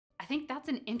think that's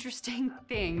an interesting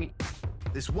thing.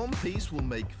 This one piece will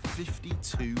make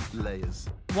 52 layers.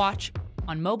 Watch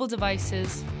on mobile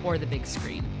devices or the big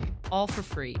screen, all for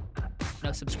free.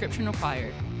 No subscription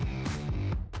required.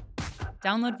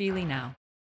 Download Veely now.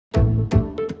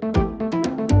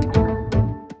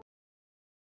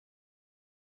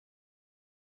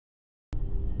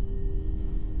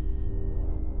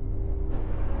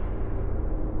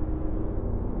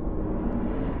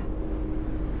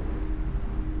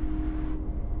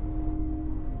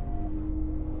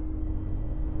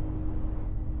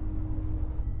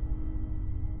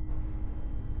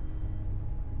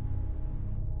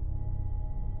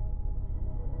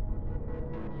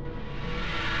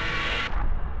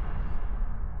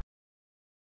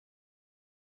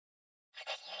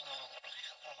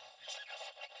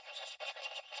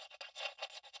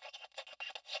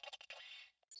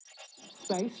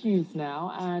 Space news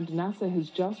now, and NASA has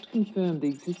just confirmed the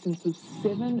existence of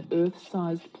 7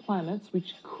 Earth-sized planets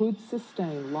which could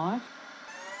sustain life.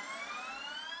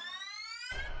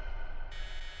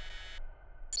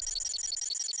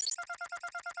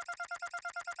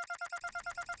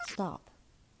 Stop.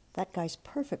 That guy's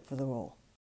perfect for the role.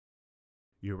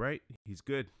 You're right, he's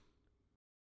good.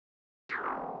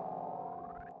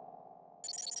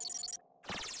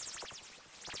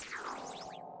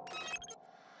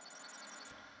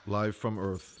 Live from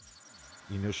Earth.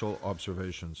 Initial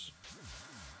observations.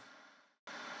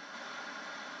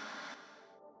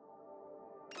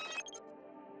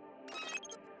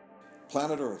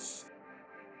 Planet Earth,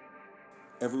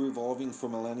 ever evolving for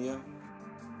millennia,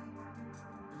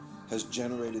 has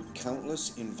generated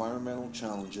countless environmental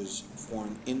challenges for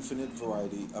an infinite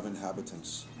variety of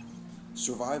inhabitants.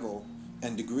 Survival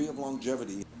and degree of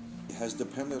longevity has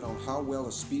depended on how well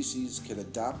a species can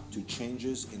adapt to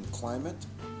changes in climate,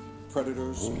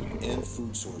 predators, and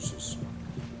food sources.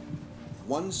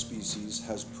 One species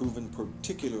has proven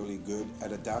particularly good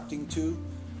at adapting to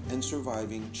and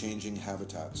surviving changing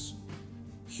habitats: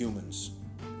 humans.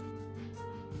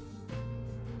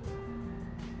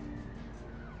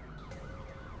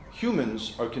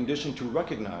 Humans are conditioned to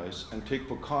recognize and take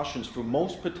precautions for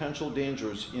most potential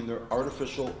dangers in their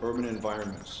artificial urban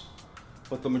environments.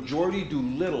 But the majority do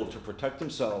little to protect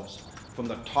themselves from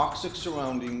the toxic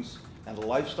surroundings and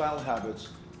lifestyle habits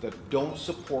that don't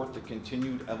support the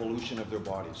continued evolution of their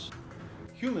bodies.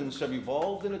 Humans have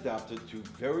evolved and adapted to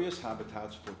various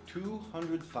habitats for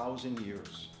 200,000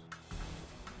 years.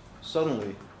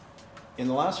 Suddenly, in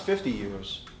the last 50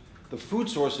 years, the food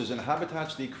sources and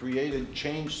habitats they created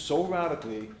changed so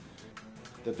radically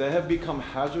that they have become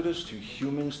hazardous to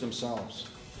humans themselves.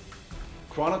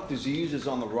 Chronic disease is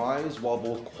on the rise, while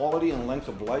both quality and length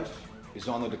of life is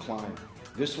on the decline.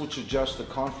 This would suggest the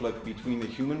conflict between the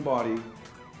human body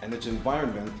and its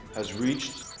environment has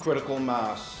reached critical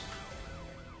mass.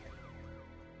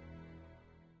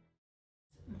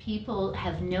 People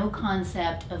have no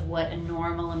concept of what a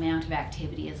normal amount of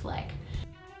activity is like.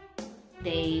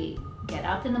 They get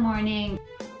up in the morning,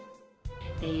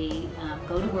 they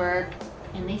go to work,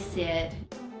 and they sit.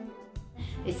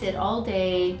 They sit all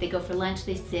day, they go for lunch,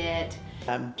 they sit.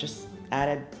 I'm just at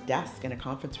a desk in a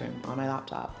conference room on my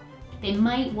laptop. They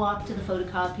might walk to the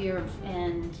photocopier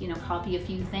and copy a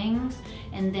few things,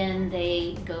 and then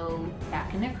they go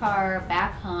back in their car,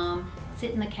 back home,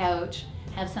 sit in the couch,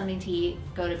 have something to eat,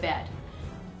 go to bed.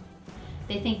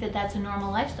 They think that that's a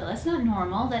normal lifestyle. That's not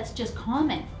normal, that's just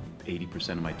common. 80%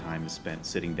 of my time is spent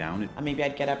sitting down. Maybe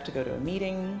I'd get up to go to a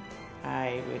meeting,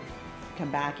 I would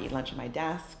come back, eat lunch at my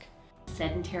desk.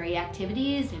 Sedentary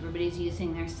activities, everybody's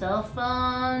using their cell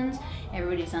phones,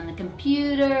 everybody's on the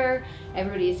computer,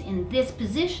 everybody's in this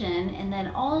position, and then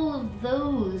all of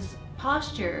those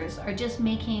postures are just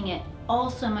making it all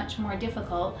so much more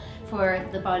difficult for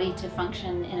the body to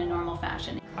function in a normal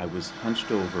fashion. I was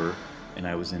hunched over and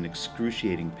I was in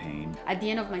excruciating pain. At the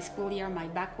end of my school year, my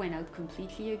back went out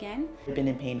completely again. I've been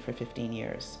in pain for 15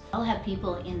 years. I'll have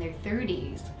people in their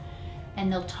 30s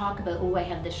and they'll talk about, oh, I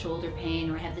have this shoulder pain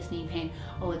or I have this knee pain.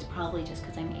 Oh, it's probably just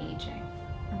because I'm aging.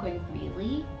 I'm going,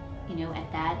 really?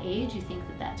 At that age, you think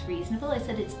that that's reasonable? I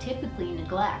said, it's typically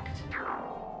neglect.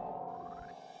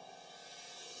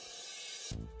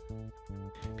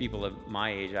 People of my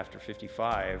age after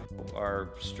 55 are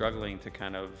struggling to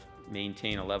kind of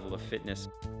maintain a level of fitness.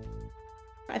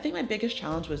 I think my biggest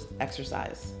challenge was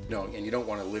exercise. And you don't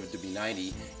want to live to be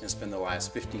 90 and spend the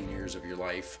last 15 years of your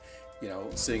life,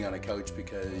 sitting on a couch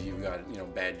because you've got,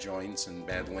 bad joints and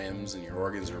bad limbs and your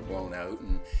organs are blown out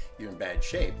and you're in bad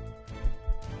shape.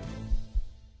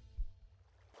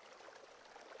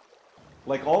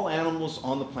 Like all animals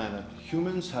on the planet,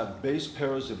 humans have base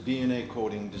pairs of DNA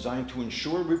coding designed to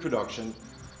ensure reproduction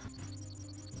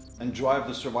and drive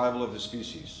the survival of the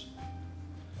species.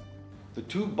 The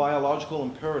two biological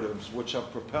imperatives which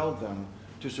have propelled them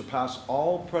to surpass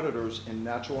all predators in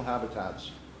natural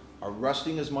habitats are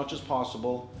resting as much as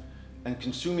possible and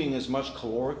consuming as much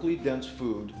calorically dense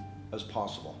food as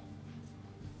possible.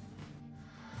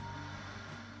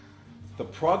 The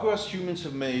progress humans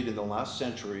have made in the last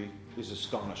century is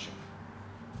astonishing,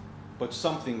 but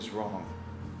something's wrong.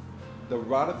 The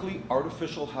radically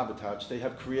artificial habitats they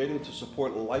have created to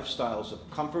support lifestyles of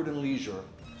comfort and leisure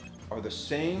are the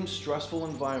same stressful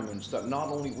environments that not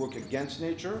only work against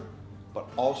nature, but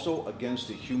also against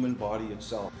the human body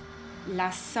itself.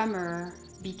 Last summer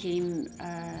became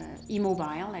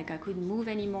immobile, like I couldn't move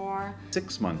anymore.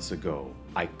 6 months ago,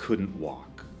 I couldn't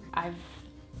walk. I've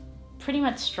pretty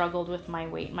much struggled with my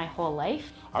weight my whole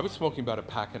life. I was smoking about a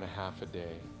pack and a half a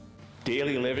day.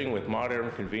 Daily living with modern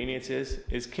conveniences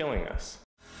is killing us.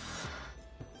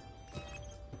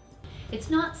 It's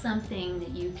not something that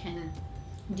you can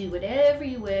do whatever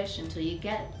you wish until you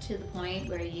get to the point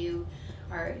where you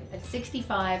are at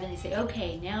 65 and you say,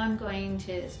 okay, now I'm going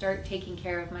to start taking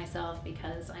care of myself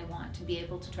because I want to be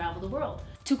able to travel the world.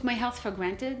 Took my health for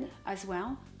granted as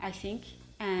well, I think,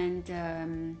 and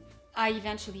I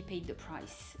eventually paid the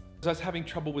price. I was having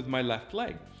trouble with my left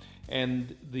leg,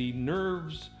 and the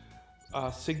nerves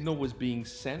signal was being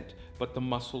sent, but the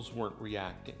muscles weren't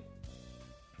reacting.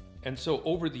 And so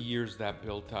over the years that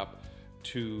built up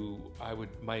to,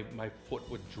 my foot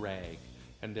would drag,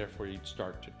 and therefore you'd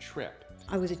start to trip.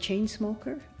 I was a chain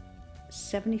smoker,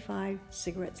 75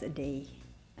 cigarettes a day.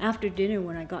 After dinner,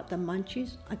 when I got the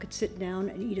munchies, I could sit down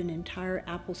and eat an entire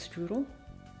apple strudel.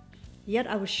 Yet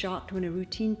I was shocked when a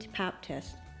routine pap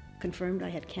test confirmed I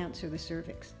had cancer of the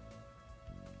cervix.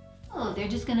 Oh, they're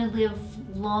just gonna live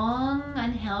long,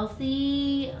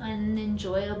 unhealthy,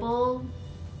 unenjoyable,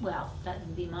 well, that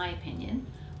would be my opinion,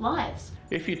 lives.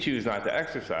 If you choose not to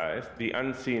exercise, the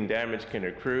unseen damage can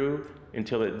accrue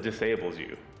until it disables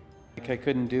you. I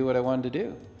couldn't do what I wanted to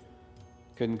do.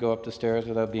 Couldn't go up the stairs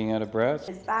without being out of breath.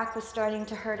 His back was starting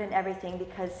to hurt and everything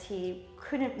because he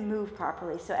couldn't move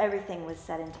properly, so everything was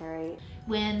sedentary.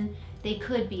 When they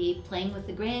could be playing with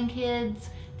the grandkids,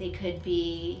 they could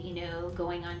be,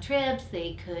 going on trips,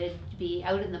 they could be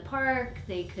out in the park,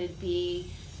 they could be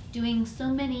doing so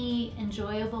many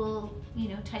enjoyable,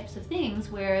 types of things,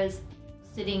 whereas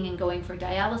sitting and going for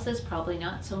dialysis, probably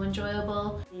not so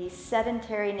enjoyable. The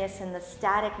sedentariness and the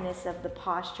staticness of the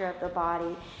posture of the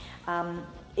body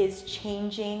is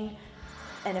changing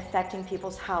and affecting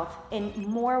people's health in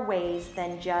more ways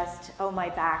than just, oh, my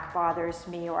back bothers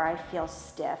me or I feel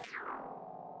stiff.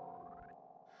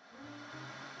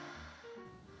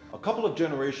 A couple of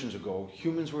generations ago,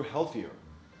 humans were healthier.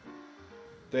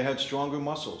 They had stronger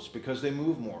muscles because they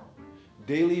moved more.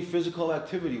 Daily physical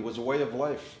activity was a way of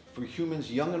life for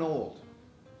humans young and old.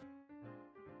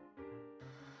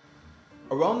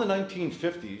 Around the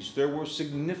 1950s, there were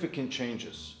significant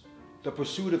changes. The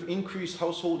pursuit of increased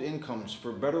household incomes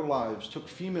for better lives took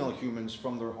female humans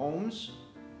from their homes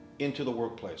into the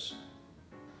workplace.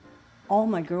 All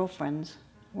my girlfriends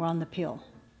were on the pill.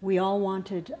 We all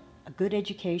wanted a good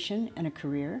education and a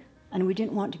career, and we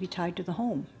didn't want to be tied to the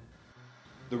home.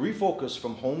 The refocus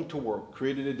from home to work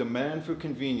created a demand for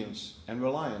convenience and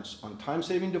reliance on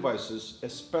time-saving devices,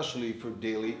 especially for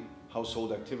daily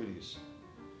household activities.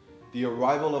 The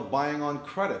arrival of buying on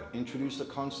credit introduced the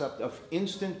concept of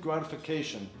instant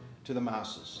gratification to the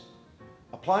masses.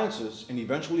 Appliances and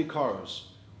eventually cars,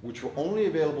 which were only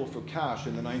available for cash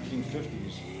in the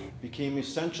 1950s, became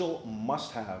essential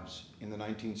must-haves in the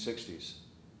 1960s.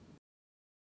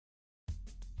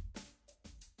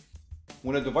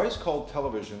 When a device called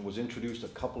television was introduced a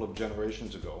couple of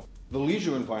generations ago, the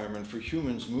leisure environment for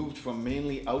humans moved from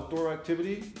mainly outdoor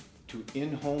activity to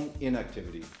in-home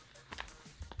inactivity.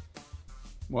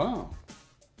 Wow,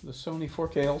 the Sony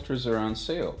 4K Ultras are on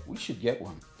sale. We should get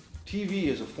one.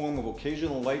 TV as a form of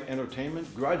occasional light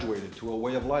entertainment graduated to a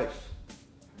way of life.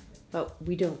 But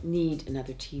we don't need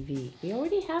another TV. We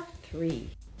already have 3.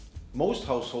 Most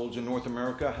households in North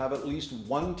America have at least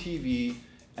one TV,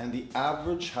 and the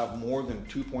average have more than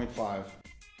 2.5.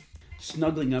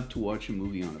 Snuggling up to watch a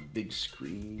movie on a big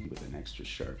screen with an extra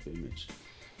sharp image.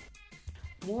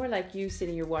 More like you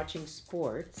sitting here watching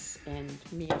sports and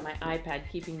me on my iPad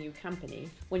keeping you company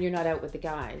when you're not out with the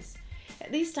guys.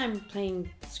 At least I'm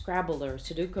playing Scrabble or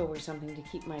Sudoku or something to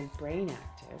keep my brain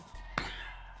active.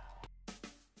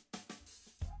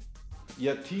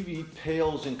 Yet TV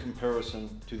pales in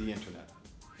comparison to the internet,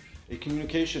 a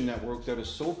communication network that is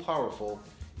so powerful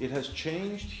it has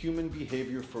changed human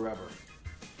behavior forever.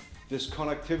 This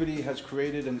connectivity has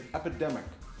created an epidemic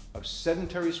of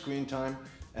sedentary screen time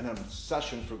and an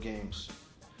obsession for games.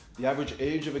 The average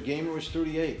age of a gamer is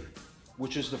 38,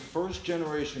 which is the first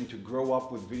generation to grow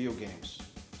up with video games.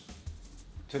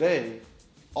 Today,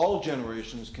 all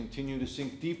generations continue to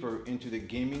sink deeper into the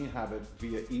gaming habit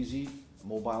via easy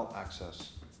mobile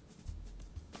access.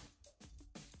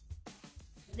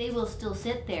 They will still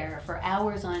sit there for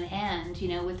hours on end,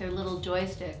 with their little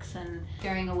joysticks and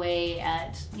staring away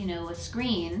at, a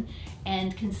screen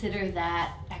and consider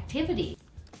that activity.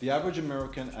 The average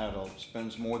American adult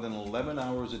spends more than 11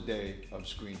 hours a day of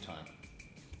screen time,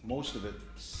 most of it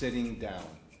sitting down.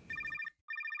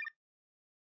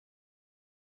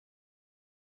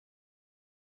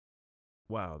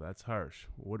 Wow, that's harsh.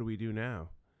 What do we do now?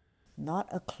 Not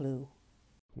a clue.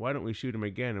 Why don't we shoot him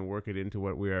again and work it into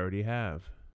what we already have?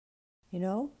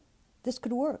 This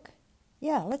could work.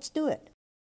 Yeah, let's do it.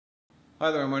 Hi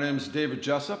there, my name is David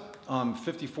Jessup. I'm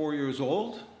 54 years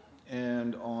old,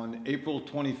 and on April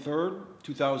 23rd,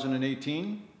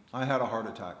 2018, I had a heart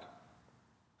attack.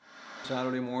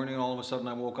 Saturday morning, all of a sudden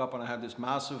I woke up and I had this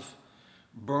massive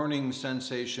burning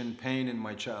sensation, pain in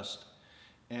my chest,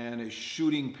 and a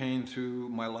shooting pain through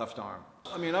my left arm.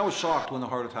 I was shocked when the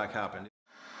heart attack happened.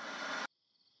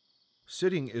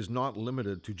 Sitting is not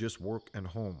limited to just work and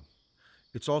home.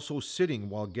 It's also sitting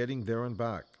while getting there and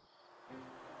back.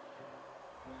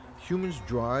 Humans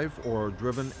drive or are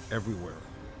driven everywhere.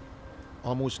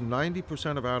 Almost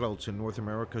 90% of adults in North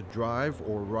America drive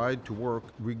or ride to work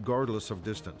regardless of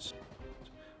distance.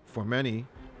 For many,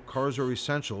 cars are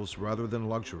essentials rather than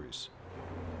luxuries.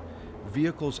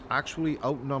 Vehicles actually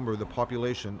outnumber the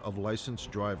population of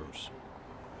licensed drivers.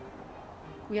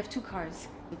 We have 2 cars.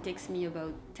 It takes me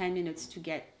about 10 minutes to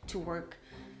get to work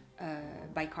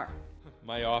by car.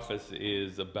 My office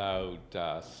is about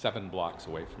 7 blocks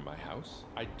away from my house.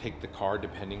 I take the car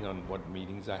depending on what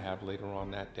meetings I have later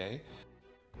on that day.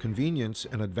 Convenience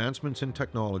and advancements in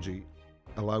technology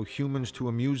allow humans to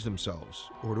amuse themselves,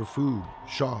 order food,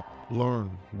 shop,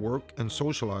 learn, work, and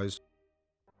socialize,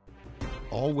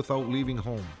 all without leaving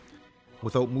home,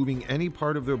 without moving any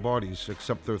part of their bodies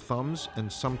except their thumbs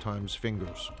and sometimes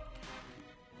fingers.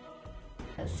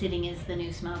 Sitting is the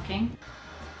new smoking.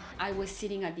 I was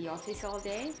sitting at the office all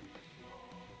day,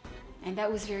 and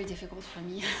that was very difficult for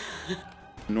me.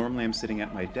 Normally I'm sitting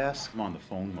at my desk. I'm on the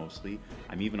phone mostly.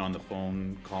 I'm even on the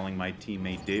phone calling my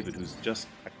teammate David, who's just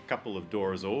a couple of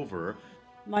doors over.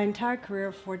 My entire career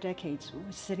of 4 decades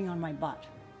was sitting on my butt.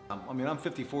 I'm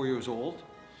 54 years old.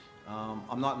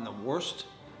 I'm not in the worst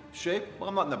shape. Well,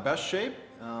 I'm not in the best shape.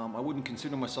 I wouldn't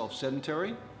consider myself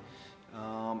sedentary.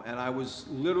 And I was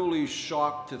literally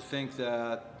shocked to think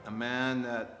that a man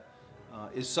that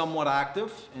is somewhat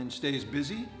active and stays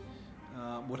busy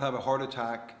would have a heart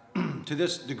attack to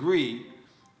this degree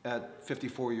at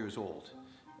 54 years old.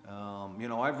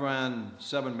 I've ran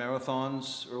 7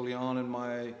 marathons early on in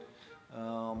my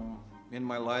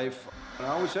life. And I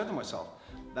always said to myself,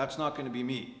 that's not going to be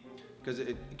me, because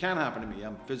it can happen to me.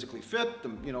 I'm physically fit,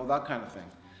 that kind of thing.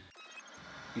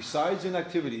 Besides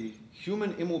inactivity,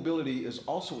 human immobility is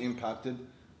also impacted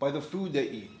by the food they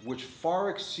eat, which far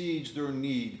exceeds their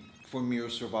need for mere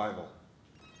survival.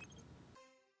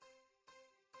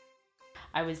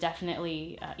 I was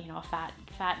definitely, a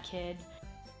fat kid.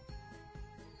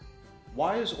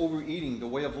 Why is overeating the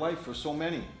way of life for so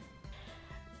many?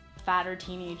 Fatter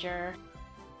teenager.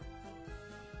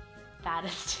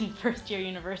 Fattest in first year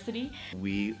university.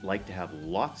 We like to have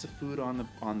lots of food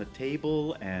on the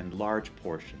table and large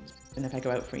portions. And if I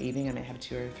go out for evening, I may have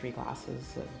 2 or 3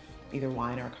 glasses of either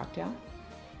wine or a cocktail.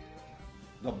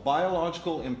 The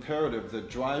biological imperative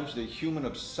that drives the human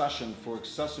obsession for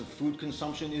excessive food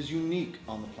consumption is unique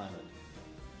on the planet.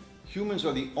 Humans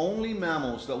are the only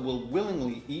mammals that will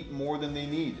willingly eat more than they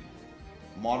need.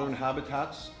 Modern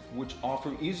habitats, which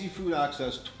offer easy food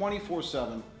access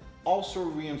 24/7, also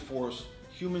reinforce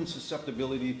human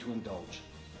susceptibility to indulge.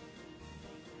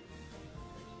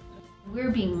 We're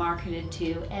being marketed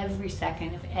to every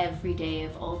second of every day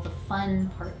of all the fun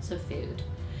parts of food.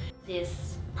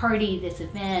 This party, this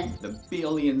event. The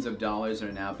billions of dollars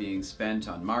are now being spent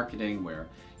on marketing where,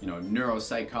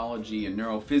 neuropsychology and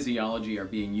neurophysiology are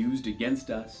being used against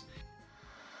us.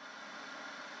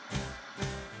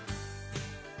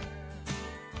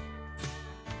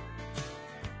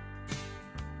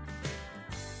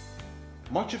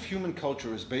 Much of human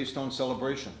culture is based on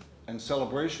celebration, and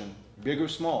celebration, big or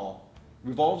small,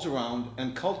 revolves around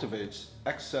and cultivates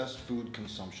excess food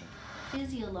consumption.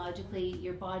 Physiologically,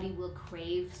 your body will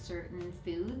crave certain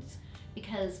foods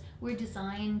because we're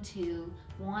designed to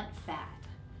want fat.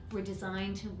 We're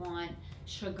designed to want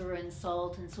sugar and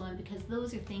salt and so on, because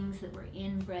those are things that were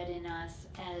inbred in us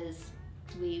as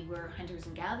we were hunters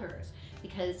and gatherers.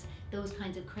 because those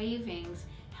kinds of cravings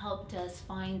helped us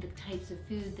find the types of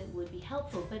food that would be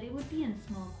helpful, but it would be in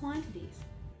small quantities.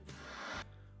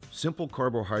 Simple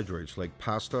carbohydrates like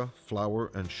pasta,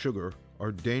 flour, and sugar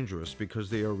are dangerous because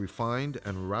they are refined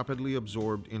and rapidly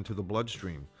absorbed into the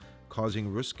bloodstream,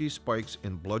 causing risky spikes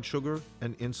in blood sugar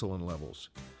and insulin levels.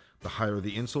 The higher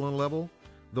the insulin level,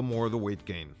 the more the weight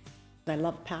gain. I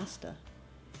love pasta.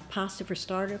 Pasta for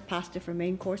starter, pasta for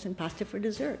main course, and pasta for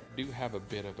dessert. I do have a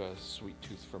bit of a sweet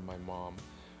tooth from my mom.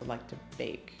 I like to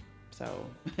bake, so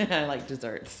I like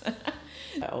desserts.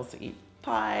 I also eat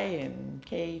pie and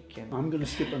cake. And I'm going to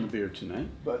skip on the beer tonight,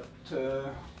 but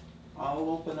I'll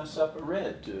open us up a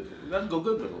red. That'll go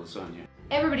good with lasagna.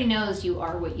 Everybody knows you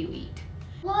are what you eat.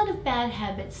 A lot of bad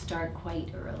habits start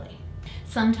quite early.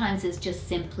 Sometimes it's just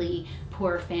simply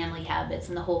poor family habits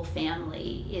and the whole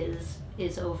family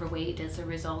is overweight as a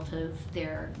result of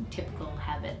their typical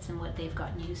habits and what they've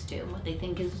gotten used to and what they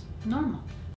think is normal.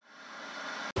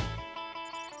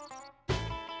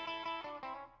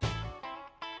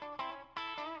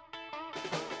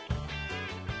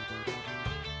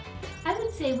 I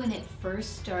would say when it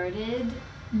first started,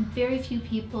 very few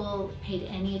people paid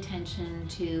any attention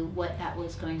to what that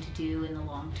was going to do in the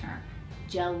long term.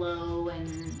 Jell-O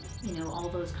and all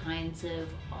those kinds of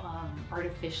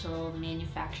artificial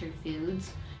manufactured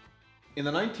foods. In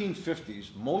the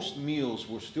 1950s, most meals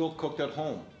were still cooked at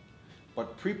home,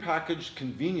 but prepackaged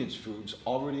convenience foods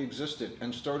already existed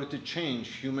and started to change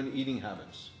human eating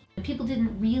habits. People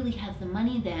didn't really have the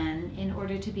money then in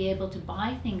order to be able to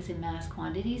buy things in mass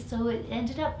quantities, so it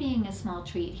ended up being a small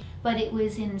treat. But it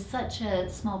was in such a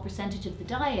small percentage of the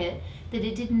diet that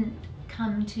it didn't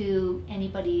come to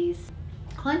anybody's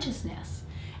consciousness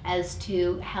as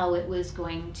to how it was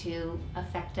going to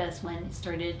affect us when it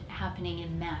started happening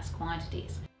in mass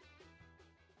quantities.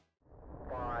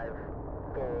 5,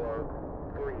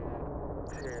 4,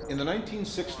 3, 2. In the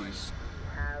 1960s,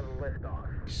 have liftoff.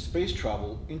 Space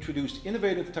travel introduced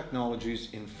innovative technologies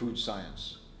in food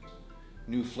science.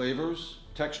 New flavors,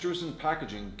 textures, and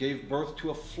packaging gave birth to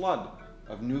a flood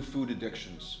of new food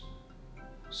addictions.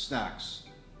 Snacks,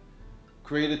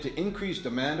 created to increase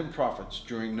demand and profits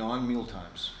during non-meal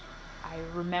times. I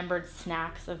remembered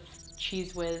snacks of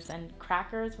Cheese Whiz and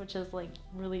crackers, which is like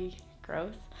really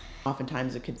gross.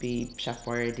 Oftentimes it could be Chef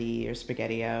Boyardee or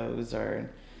SpaghettiOs or,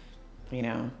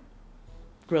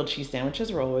 grilled cheese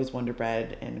sandwiches were always Wonder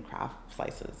Bread and Kraft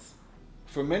slices.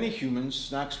 For many humans,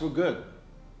 snacks were good,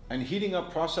 and heating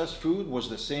up processed food was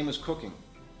the same as cooking.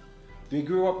 They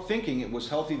grew up thinking it was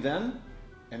healthy then,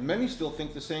 and many still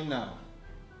think the same now.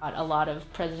 A lot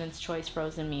of President's Choice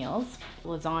frozen meals,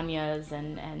 lasagnas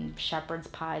and shepherd's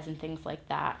pies and things like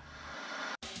that.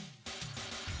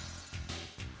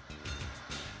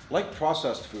 Like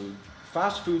processed food,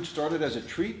 fast food started as a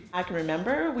treat. I can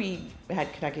remember we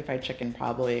had Kentucky Fried Chicken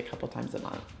probably a couple times a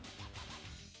month.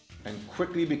 And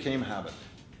quickly became habit.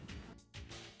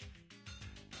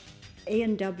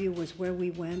 A&W was where we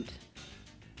went.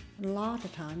 A lot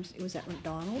of times it was at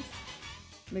McDonald's,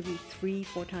 maybe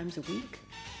 3-4 times a week.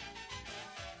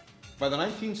 By the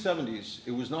 1970s,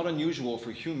 it was not unusual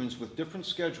for humans with different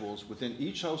schedules within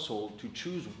each household to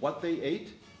choose what they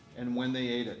ate and when they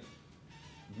ate it.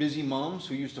 Busy moms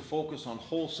who used to focus on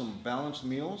wholesome, balanced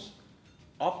meals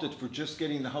opted for just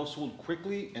getting the household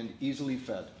quickly and easily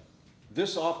fed.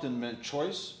 This often meant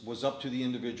choice was up to the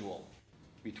individual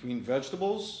between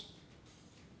vegetables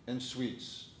and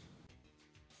sweets.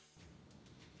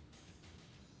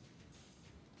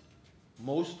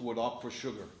 Most would opt for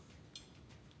sugar.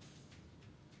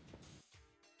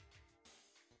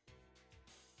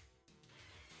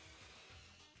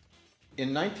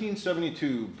 In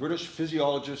 1972, British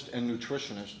physiologist and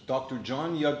nutritionist Dr.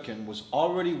 John Yudkin was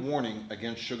already warning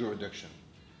against sugar addiction.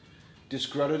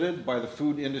 Discredited by the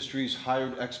food industry's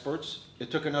hired experts,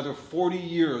 it took another 40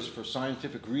 years for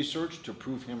scientific research to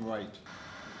prove him right.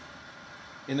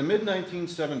 In the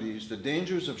mid-1970s, the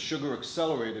dangers of sugar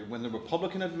accelerated when the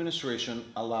Republican administration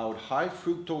allowed high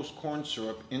fructose corn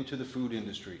syrup into the food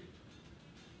industry.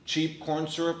 Cheap corn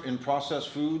syrup in processed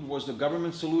food was the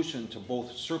government's solution to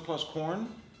both surplus corn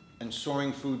and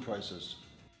soaring food prices.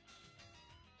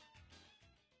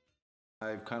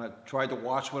 I've kind of tried to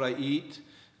watch what I eat.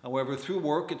 However, through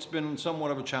work, it's been somewhat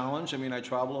of a challenge. I mean, I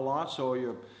travel a lot, so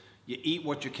you eat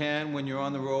what you can when you're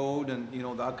on the road and,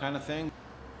 that kind of thing.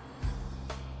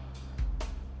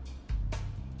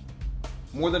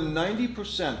 More than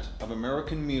 90% of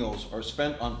American meals are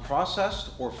spent on processed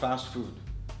or fast food.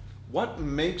 What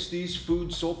makes these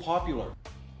foods so popular?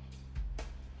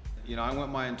 I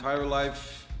went my entire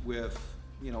life with,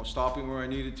 stopping where I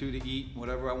needed to eat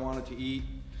whatever I wanted to eat.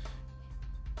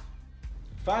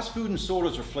 Fast food and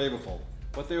sodas are flavorful,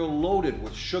 but they are loaded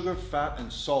with sugar, fat,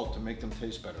 and salt to make them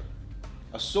taste better.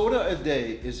 A soda a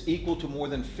day is equal to more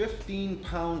than 15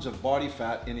 pounds of body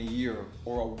fat in a year,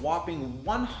 or a whopping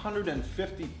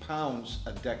 150 pounds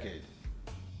a decade.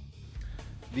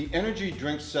 The energy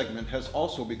drink segment has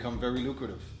also become very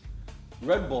lucrative.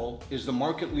 Red Bull is the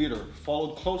market leader,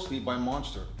 followed closely by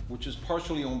Monster, which is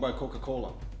partially owned by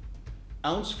Coca-Cola.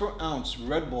 Ounce for ounce,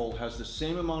 Red Bull has the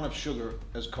same amount of sugar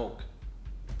as Coke.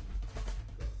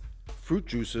 Fruit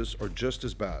juices are just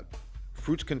as bad.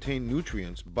 Fruits contain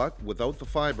nutrients, but without the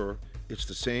fiber, it's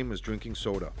the same as drinking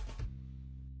soda.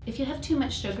 If you have too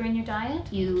much sugar in your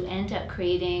diet, you end up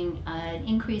creating an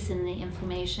increase in the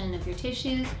inflammation of your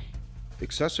tissues.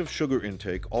 Excessive sugar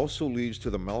intake also leads to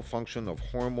the malfunction of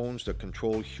hormones that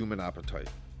control human appetite.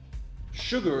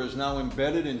 Sugar is now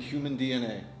embedded in human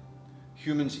DNA.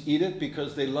 Humans eat it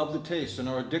because they love the taste and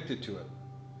are addicted to it.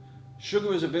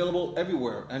 Sugar is available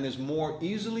everywhere and is more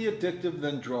easily addictive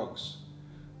than drugs.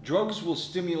 Drugs will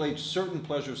stimulate certain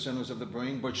pleasure centers of the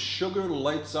brain, but sugar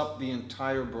lights up the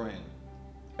entire brain.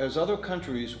 As other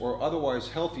countries or otherwise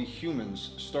healthy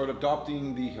humans start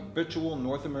adopting the habitual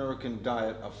North American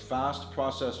diet of fast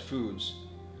processed foods,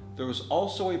 there is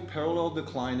also a parallel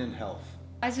decline in health.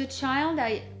 As a child,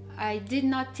 I did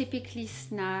not typically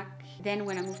snack. Then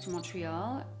when I moved to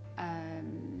Montreal,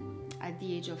 at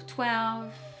the age of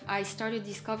 12, I started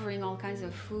discovering all kinds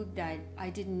of food that I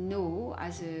didn't know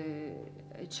as a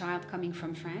child coming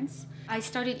from France. I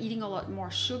started eating a lot more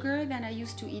sugar than I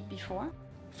used to eat before.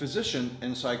 Physician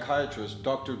and psychiatrist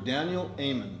Dr. Daniel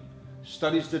Amen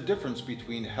studies the difference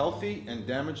between healthy and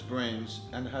damaged brains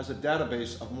and has a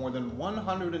database of more than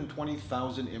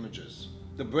 120,000 images.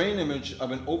 The brain image of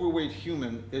an overweight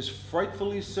human is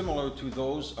frightfully similar to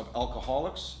those of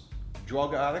alcoholics,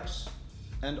 drug addicts,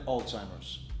 and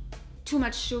Alzheimer's. Too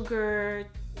much sugar,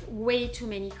 way too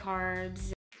many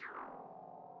carbs.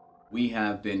 We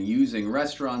have been using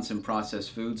restaurants and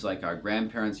processed foods like our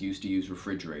grandparents used to use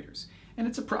refrigerators, and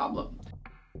it's a problem.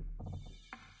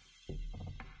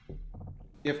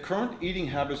 If current eating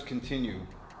habits continue,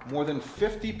 more than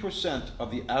 50%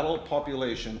 of the adult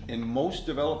population in most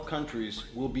developed countries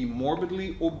will be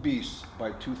morbidly obese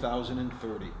by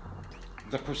 2030.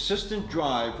 The persistent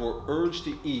drive or urge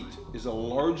to eat is a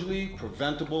largely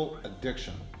preventable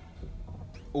addiction.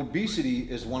 Obesity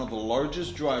is one of the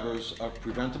largest drivers of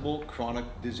preventable chronic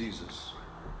diseases.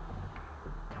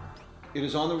 It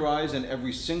is on the rise in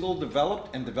every single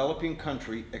developed and developing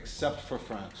country except for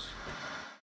France.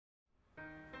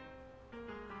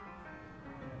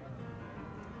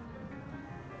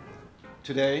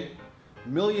 Today,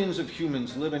 millions of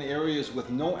humans live in areas with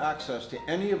no access to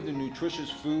any of the nutritious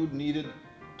food needed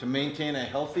to maintain a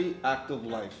healthy, active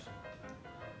life.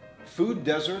 Food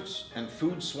deserts and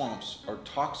food swamps are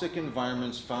toxic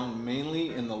environments found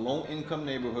mainly in the low-income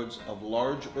neighborhoods of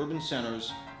large urban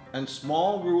centers and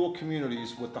small rural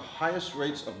communities with the highest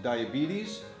rates of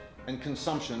diabetes and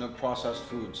consumption of processed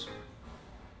foods.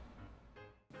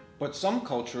 But some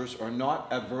cultures are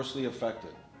not adversely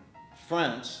affected.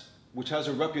 France, which has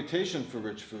a reputation for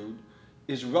rich food,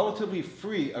 is relatively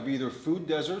free of either food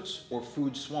deserts or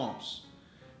food swamps.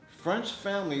 French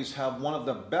families have one of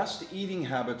the best eating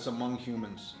habits among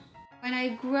humans. When I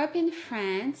grew up in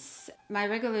France, my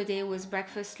regular day was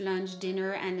breakfast, lunch,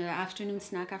 dinner, and an afternoon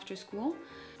snack after school.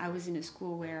 I was in a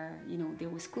school where, there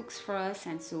was cooks for us,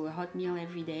 and so a hot meal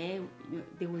every day.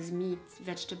 There was meat,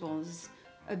 vegetables,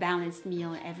 a balanced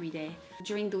meal every day.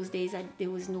 During those days, there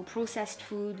was no processed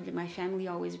food. My family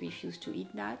always refused to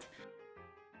eat that.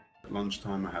 At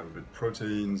lunchtime, I have a bit of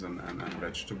proteins and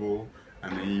vegetable.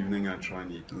 And in the evening, I try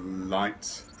and eat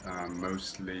light,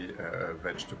 mostly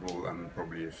vegetable and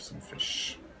probably some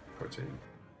fish protein.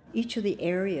 Each of the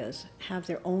areas have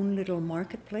their own little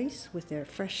marketplace with their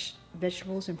fresh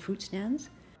vegetables and fruit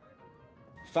stands.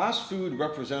 Fast food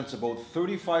represents about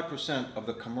 35% of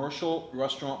the commercial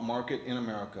restaurant market in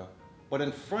America, but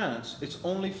in France, it's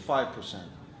only 5%.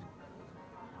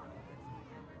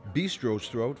 Bistros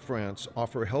throughout France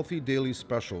offer healthy daily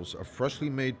specials of freshly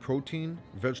made protein,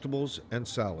 vegetables, and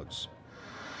salads.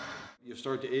 You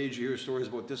start to age, you hear stories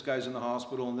about this guy's in the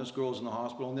hospital, and this girl's in the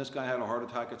hospital, and this guy had a heart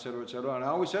attack, etc., etc. And I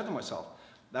always said to myself,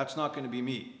 that's not going to be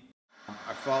me.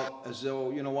 I felt as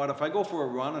though, you know what, if I go for a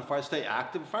run, if I stay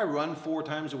active, if I run 4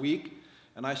 times a week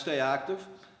and I stay active,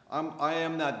 I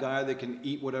am that guy that can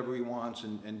eat whatever he wants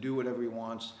and do whatever he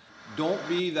wants. Don't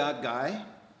be that guy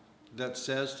that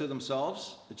says to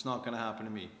themselves, it's not going to happen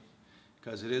to me,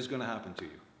 because it is going to happen to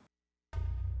you.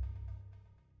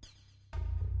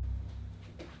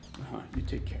 You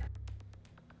take care.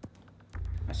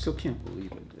 I still can't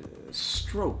believe it.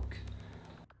 Stroke.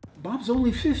 Bob's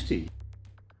only 50.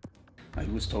 I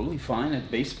was totally fine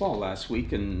at baseball last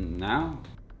week, and now...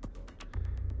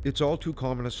 It's all too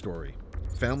common a story.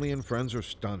 Family and friends are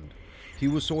stunned. He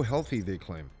was so healthy, they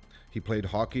claim. He played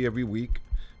hockey every week,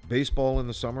 baseball in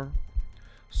the summer.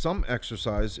 Some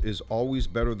exercise is always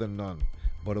better than none,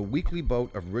 but a weekly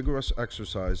bout of rigorous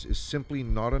exercise is simply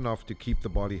not enough to keep the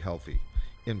body healthy.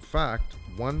 In fact,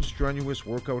 one strenuous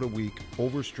workout a week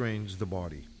overstrains the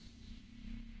body.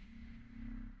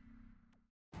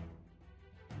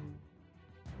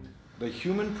 The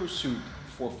human pursuit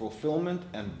for fulfillment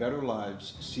and better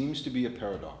lives seems to be a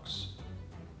paradox.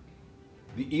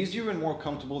 The easier and more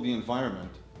comfortable the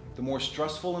environment, the more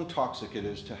stressful and toxic it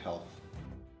is to health.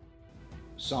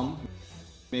 Some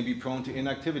may be prone to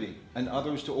inactivity and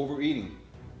others to overeating,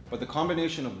 but the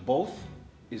combination of both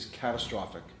is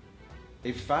catastrophic,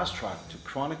 a fast track to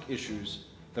chronic issues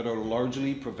that are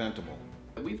largely preventable.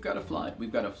 We've got a flood.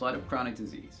 We've got a flood of chronic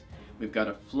disease. We've got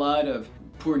a flood of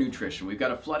poor nutrition. We've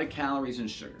got a flood of calories and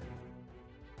sugar.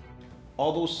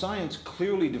 Although science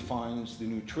clearly defines the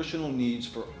nutritional needs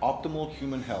for optimal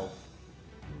human health,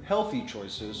 healthy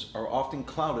choices are often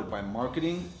clouded by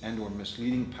marketing and/or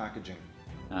misleading packaging.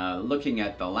 Looking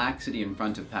at the laxity in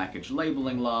front of package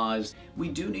labeling laws, we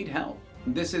do need help.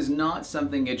 This is not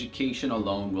something education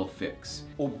alone will fix.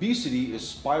 Obesity is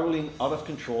spiraling out of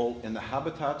control in the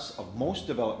habitats of most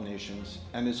developed nations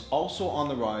and is also on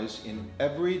the rise in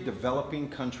every developing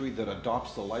country that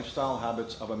adopts the lifestyle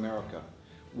habits of America,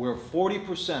 where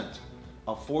 40%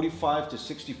 of 45 to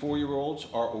 64-year-olds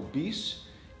are obese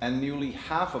and nearly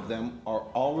half of them are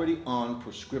already on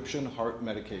prescription heart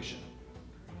medication.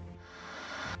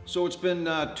 So it's been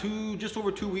just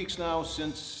over 2 weeks now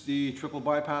since the triple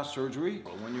bypass surgery.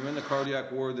 When you're in the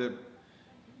cardiac ward,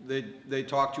 they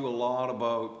talk to you a lot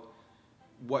about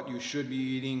what you should be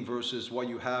eating versus what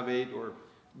you have ate or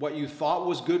what you thought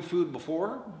was good food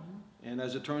before. And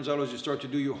as it turns out, as you start to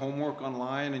do your homework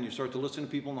online and you start to listen to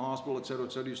people in the hospital, et cetera,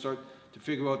 you start to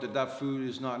figure out that that food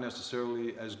is not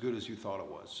necessarily as good as you thought it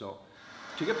was. So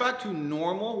to get back to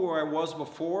normal where I was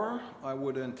before, I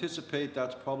would anticipate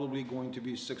that's probably going to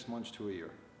be 6 months to a year.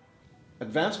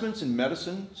 Advancements in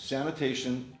medicine,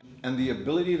 sanitation, and the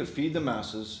ability to feed the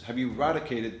masses have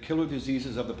eradicated killer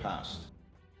diseases of the past.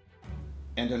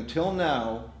 And until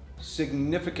now,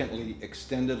 significantly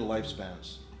extended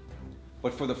lifespans.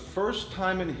 But for the first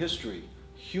time in history,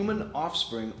 human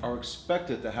offspring are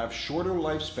expected to have shorter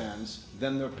lifespans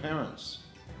than their parents.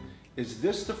 Is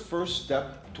this the first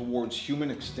step towards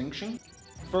human extinction?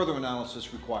 Further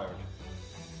analysis required.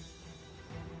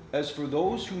 As for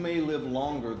those who may live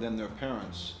longer than their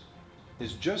parents,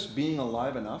 is just being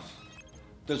alive enough?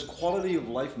 Does quality of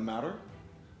life matter?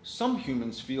 Some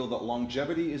humans feel that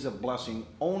longevity is a blessing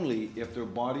only if their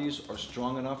bodies are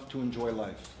strong enough to enjoy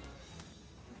life.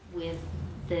 With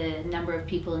the number of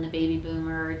people in the baby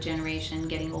boomer generation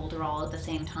getting older all at the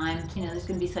same time, there's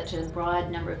going to be such a broad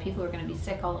number of people who are going to be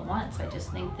sick all at once. I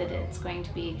just think that it's going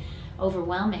to be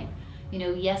overwhelming.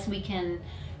 Yes, we can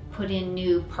put in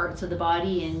new parts of the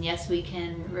body and yes, we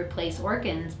can replace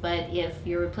organs, but if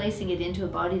you're replacing it into a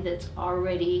body that's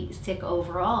already sick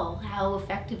overall, how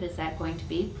effective is that going to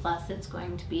be? Plus it's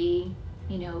going to be,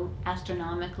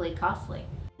 astronomically costly.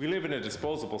 We live in a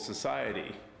disposable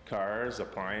society. Cars,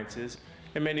 appliances,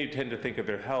 and many tend to think of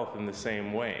their health in the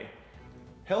same way.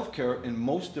 Healthcare in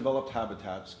most developed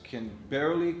habitats can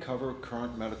barely cover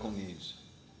current medical needs.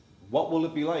 What will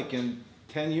it be like in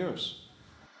 10 years?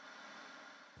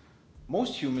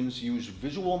 Most humans use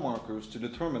visual markers to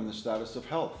determine the status of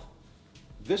health.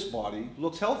 This body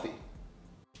looks healthy.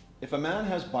 If a man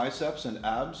has biceps and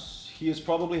abs, he is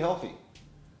probably healthy.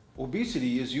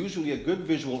 Obesity is usually a good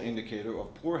visual indicator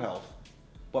of poor health,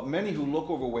 but many who look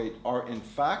overweight are in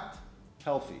fact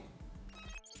healthy.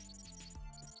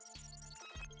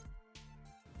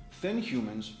 Thin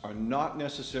humans are not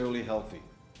necessarily healthy.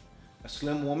 A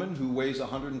slim woman who weighs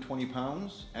 120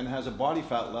 pounds and has a body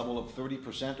fat level of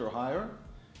 30% or higher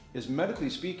is, medically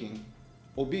speaking,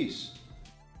 obese.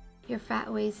 Your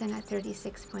fat weighs in at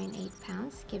 36.8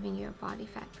 pounds, giving you a body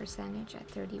fat percentage at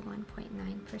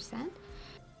 31.9%.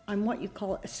 I'm what you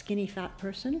call a skinny fat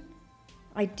person.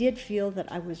 I did feel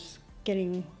that I was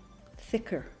getting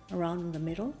thicker around the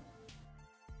middle.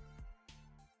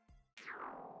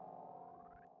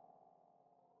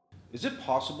 Is it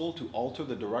possible to alter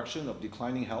the direction of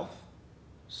declining health?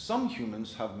 Some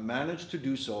humans have managed to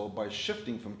do so by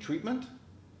shifting from treatment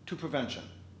to prevention.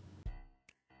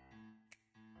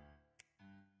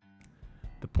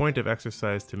 The point of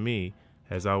exercise to me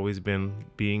has always been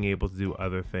being able to do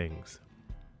other things.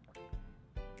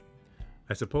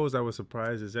 I suppose I was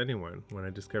surprised as anyone when I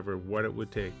discovered what it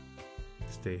would take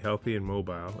to stay healthy and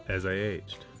mobile as I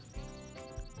aged.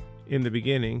 In the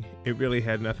beginning, it really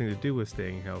had nothing to do with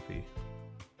staying healthy,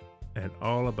 and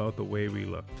all about the way we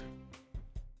looked.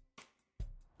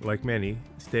 Like many,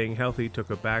 staying healthy took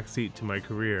a backseat to my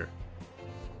career.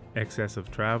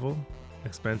 Excessive travel,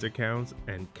 expense accounts,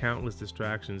 and countless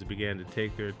distractions began to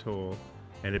take their toll,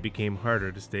 and it became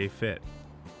harder to stay fit.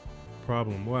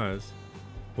 Problem was,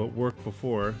 what worked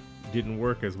before didn't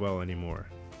work as well anymore.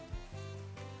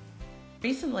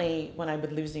 Recently, when I've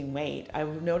been losing weight, I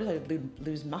noticed I would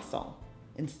lose muscle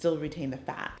and still retain the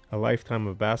fat. A lifetime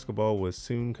of basketball was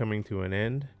soon coming to an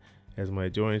end, as my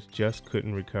joints just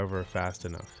couldn't recover fast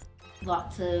enough.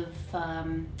 Lots of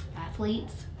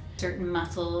athletes, certain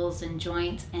muscles and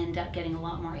joints end up getting a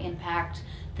lot more impact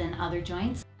than other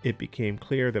joints. It became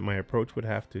clear that my approach would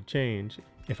have to change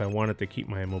if I wanted to keep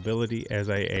my mobility as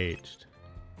I aged.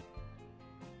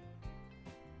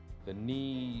 The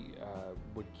knee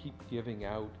would keep giving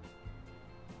out.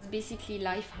 Basically,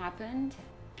 life happened.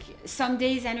 Some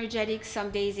days energetic, some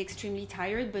days extremely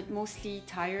tired, but mostly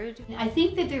tired. I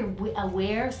think that they're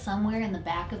aware somewhere in the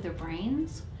back of their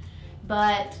brains,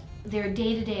 but their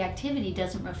day-to-day activity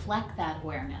doesn't reflect that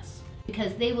awareness,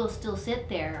 because they will still sit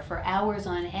there for hours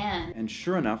on end. And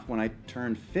sure enough, when I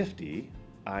turned 50,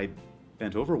 I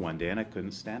bent over one day and I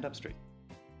couldn't stand up straight.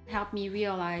 It helped me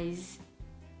realize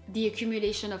the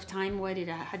accumulation of time, what it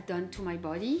had done to my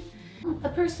body. A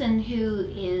person who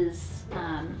is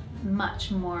much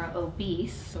more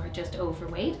obese or just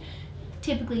overweight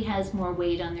typically has more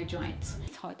weight on their joints.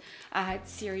 I had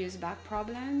serious back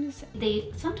problems.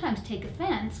 They sometimes take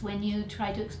offense when you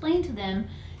try to explain to them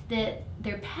that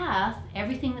their path,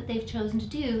 everything that they've chosen to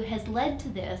do, has led to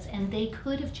this, and they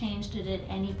could have changed it at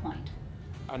any point.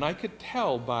 And I could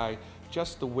tell by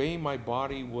just the way my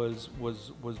body was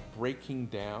breaking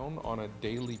down on a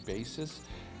daily basis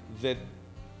that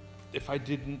if I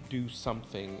didn't do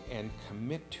something and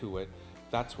commit to it,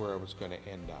 that's where I was going to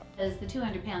end up. As the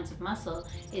 200 pounds of muscle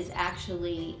is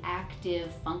actually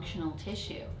active functional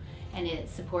tissue, and it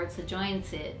supports the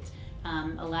joints, it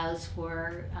allows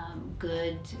for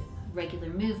good regular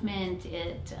movement,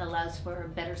 it allows for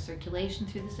better circulation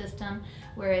through the system,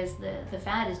 whereas the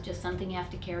fat is just something you have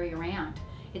to carry around.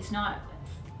 It's not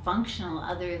functional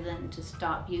other than to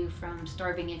stop you from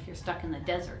starving if you're stuck in the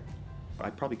desert. I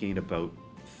probably gained about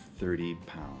 30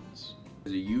 pounds.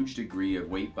 There's a huge degree of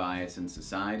weight bias in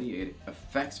society. It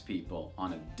affects people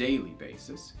on a daily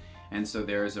basis. And so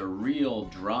there's a real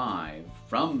drive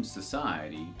from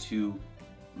society to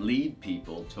lead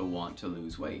people to want to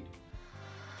lose weight.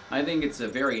 I think it's a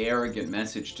very arrogant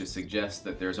message to suggest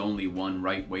that there's only one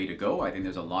right way to go. I think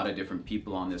there's a lot of different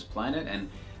people on this planet, and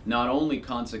not only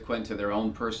consequent to their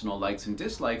own personal likes and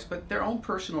dislikes, but their own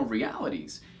personal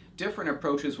realities. Different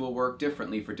approaches will work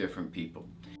differently for different people.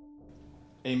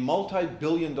 A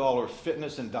multi-billion-dollar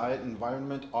fitness and diet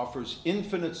environment offers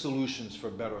infinite solutions for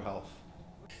better health.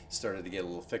 Started to get a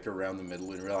little thicker around the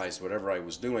middle and realized whatever I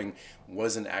was doing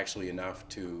wasn't actually enough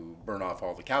to burn off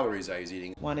all the calories I was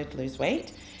eating. Wanted to lose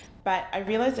weight, but I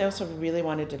realized I also really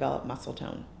wanted to develop muscle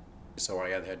tone. So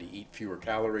I either had to eat fewer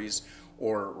calories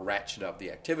or ratchet up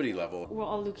the activity level. We're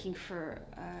all looking for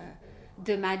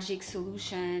the magic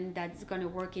solution that's going to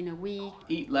work in a week.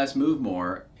 Eat less, move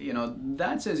more. You know,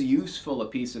 that's as useful a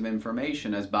piece of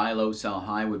information as buy low, sell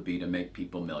high would be to make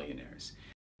people millionaires.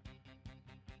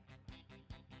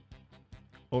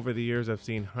 Over the years, I've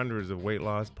seen hundreds of weight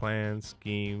loss plans,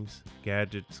 schemes,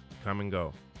 gadgets come and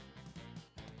go.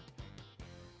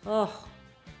 Oh,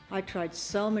 I tried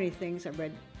so many things. I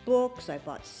read books, I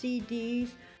bought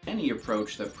CDs. Any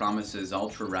approach that promises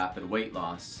ultra-rapid weight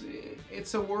loss,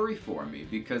 it's a worry for me,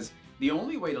 because the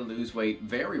only way to lose weight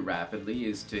very rapidly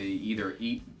is to either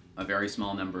eat a very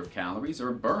small number of calories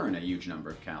or burn a huge number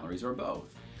of calories, or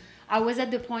both. I was at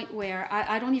the point where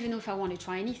I don't even know if I want to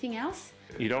try anything else.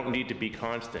 You don't need to be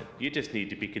constant, you just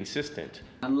need to be consistent.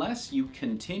 Unless you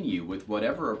continue with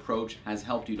whatever approach has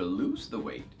helped you to lose the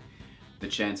weight, the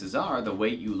chances are the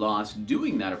weight you lost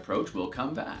doing that approach will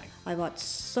come back. I bought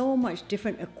so much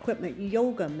different equipment,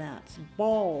 yoga mats,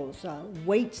 balls,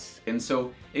 weights. And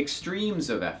so extremes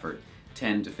of effort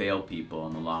tend to fail people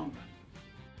in the long run.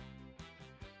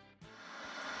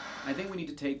 I think we need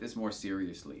to take this more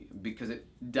seriously because it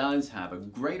does have a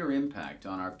greater impact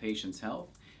on our patients'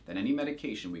 health than any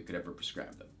medication we could ever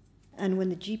prescribe them. And when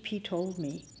the GP told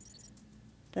me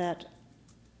that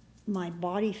my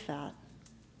body fat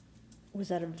was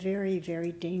at a very,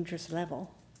 very dangerous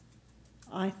level,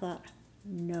 I thought,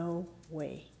 no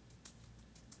way.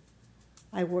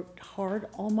 I worked hard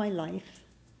all my life,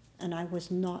 and I was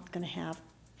not going to have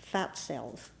fat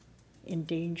cells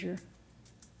endanger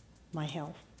my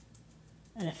health.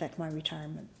 and affect my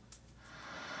retirement.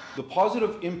 The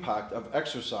positive impact of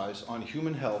exercise on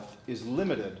human health is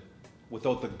limited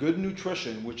without the good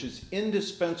nutrition which is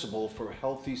indispensable for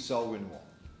healthy cell renewal.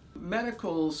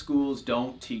 Medical schools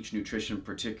don't teach nutrition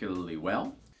particularly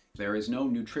well. There is no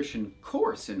nutrition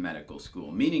course in medical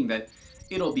school, meaning that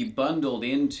it'll be bundled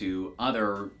into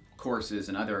other courses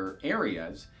in other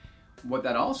areas. What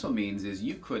that also means is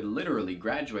you could literally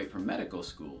graduate from medical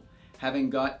school having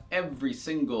got every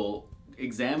single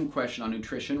exam question on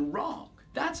nutrition wrong.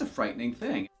 That's a frightening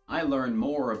thing. I learn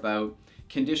more about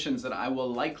conditions that I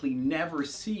will likely never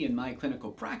see in my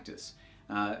clinical practice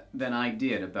than I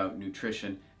did about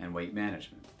nutrition and weight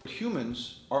management.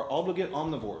 Humans are obligate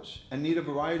omnivores and need a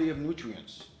variety of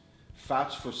nutrients.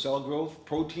 Fats for cell growth,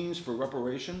 proteins for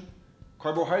reparation,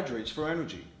 carbohydrates for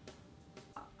energy.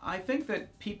 I think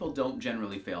that people don't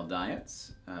generally fail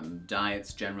diets.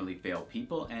 Diets generally fail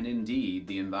people, and indeed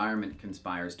the environment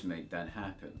conspires to make that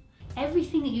happen.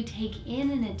 Everything that you take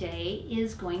in a day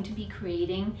is going to be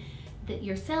creating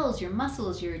your cells, your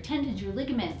muscles, your tendons, your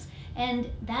ligaments, and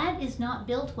that is not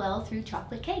built well through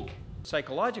chocolate cake.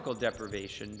 Psychological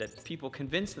deprivation, that people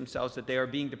convince themselves that they are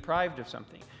being deprived of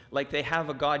something, like they have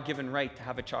a God-given right to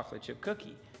have a chocolate chip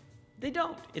cookie. They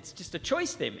don't. It's just a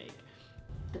choice they make.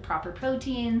 The proper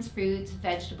proteins, fruits,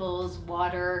 vegetables,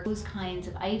 water, those kinds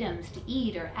of items to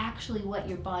eat are actually what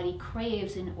your body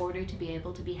craves in order to be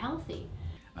able to be healthy.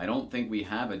 I don't think we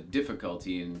have a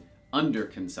difficulty in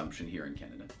underconsumption here in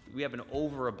Canada. We have an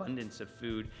overabundance of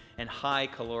food and high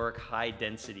caloric, high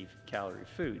density calorie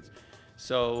foods.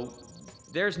 So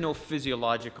there's no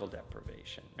physiological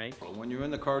deprivation, right? When you're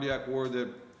in the cardiac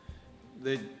ward,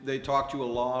 they talk to you a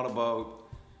lot about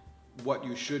what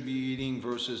you should be eating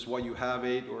versus what you have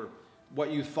ate or what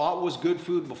you thought was good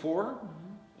food before.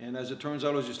 And as it turns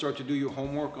out, as you start to do your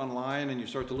homework online and you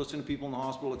start to listen to people in the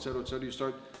hospital, et cetera, you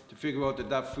start to figure out that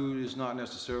that food is not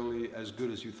necessarily as good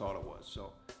as you thought it was.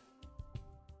 So,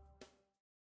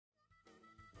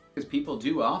 because people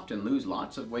do often lose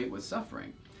lots of weight with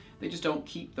suffering. They just don't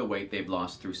keep the weight they've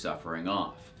lost through suffering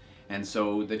off. And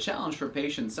so the challenge for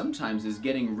patients sometimes is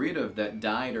getting rid of that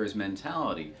dieter's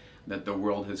mentality that the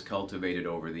world has cultivated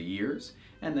over the years,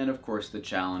 and then of course the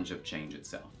challenge of change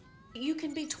itself. You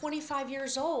can be 25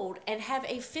 years old and have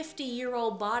a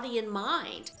 50-year-old body and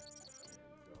mind.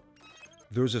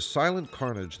 There's a silent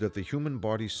carnage that the human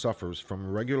body suffers from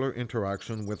regular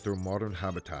interaction with their modern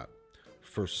habitat.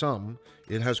 For some,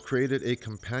 it has created a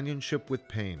companionship with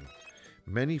pain.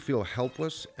 Many feel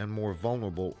helpless and more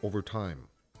vulnerable over time.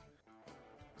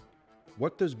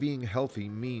 What does being healthy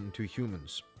mean to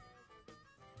humans?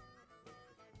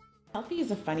 Healthy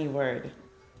is a funny word.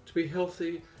 To be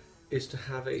healthy is to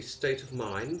have a state of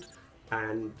mind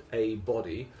and a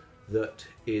body that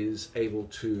is able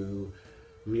to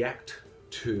react,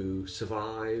 to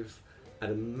survive at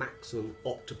a maximum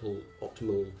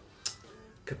optimal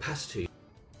capacity.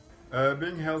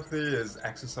 Being healthy is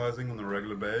exercising on a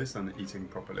regular basis and eating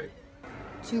properly.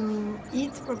 To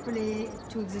eat properly,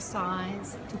 to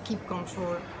exercise, to keep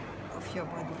control of your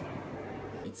body.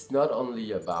 It's not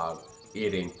only about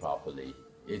eating properly,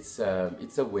 it's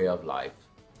a way of life.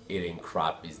 Eating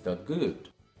crap is not good.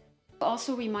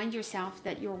 Also remind yourself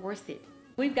that you're worth it.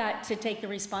 We've got to take the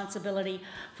responsibility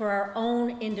for our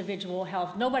own individual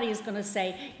health. Nobody is going to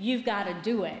say, you've got to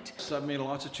do it. So I've made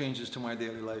lots of changes to my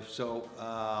daily life. So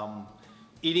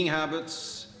eating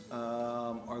habits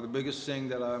are the biggest thing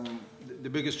that the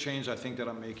biggest change I think that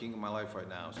I'm making in my life right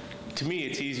now. To me,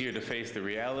 it's easier to face the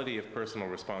reality of personal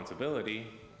responsibility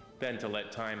than to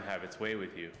let time have its way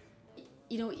with you.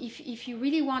 You know, if you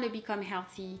really want to become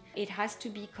healthy, it has to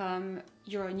become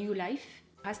your new life.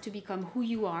 It has to become who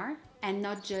you are and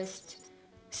not just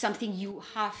something you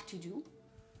have to do.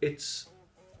 It's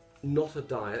not a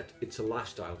diet, it's a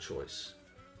lifestyle choice.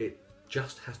 It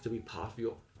just has to be part of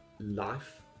your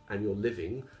life and your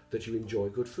living that you enjoy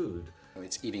good food.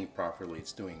 It's eating properly,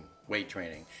 it's doing weight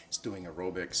training, it's doing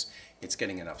aerobics, it's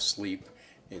getting enough sleep,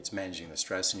 it's managing the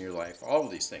stress in your life. All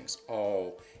of these things,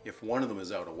 if one of them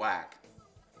is out of whack,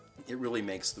 it really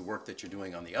makes the work that you're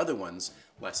doing on the other ones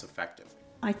less effective.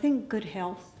 I think good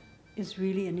health is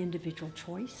really an individual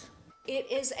choice.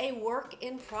 It is a work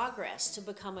in progress to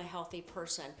become a healthy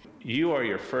person. You are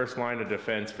your first line of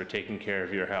defense for taking care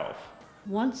of your health.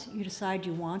 Once you decide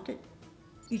you want it,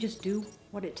 you just do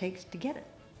what it takes to get it,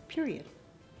 period.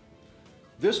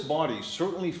 This body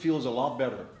certainly feels a lot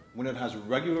better when it has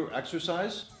regular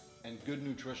exercise and good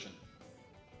nutrition.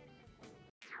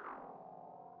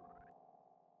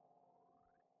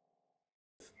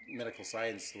 Medical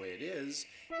science the way it is,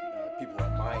 people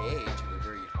at my age have a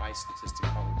very high statistic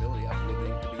probability of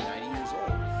living to be 90 years old.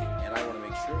 And I want to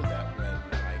make sure that when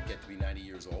be 90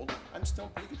 years old, I'm still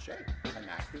in pretty good shape. I'm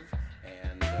active,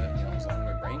 and as long as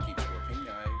my brain keeps working,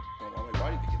 I don't want my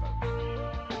body to give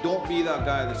up. Don't be that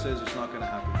guy that says it's not going to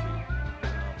happen to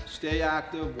you. Stay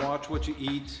active, watch what you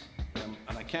eat,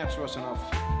 and I can't stress enough,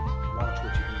 watch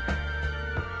what you eat.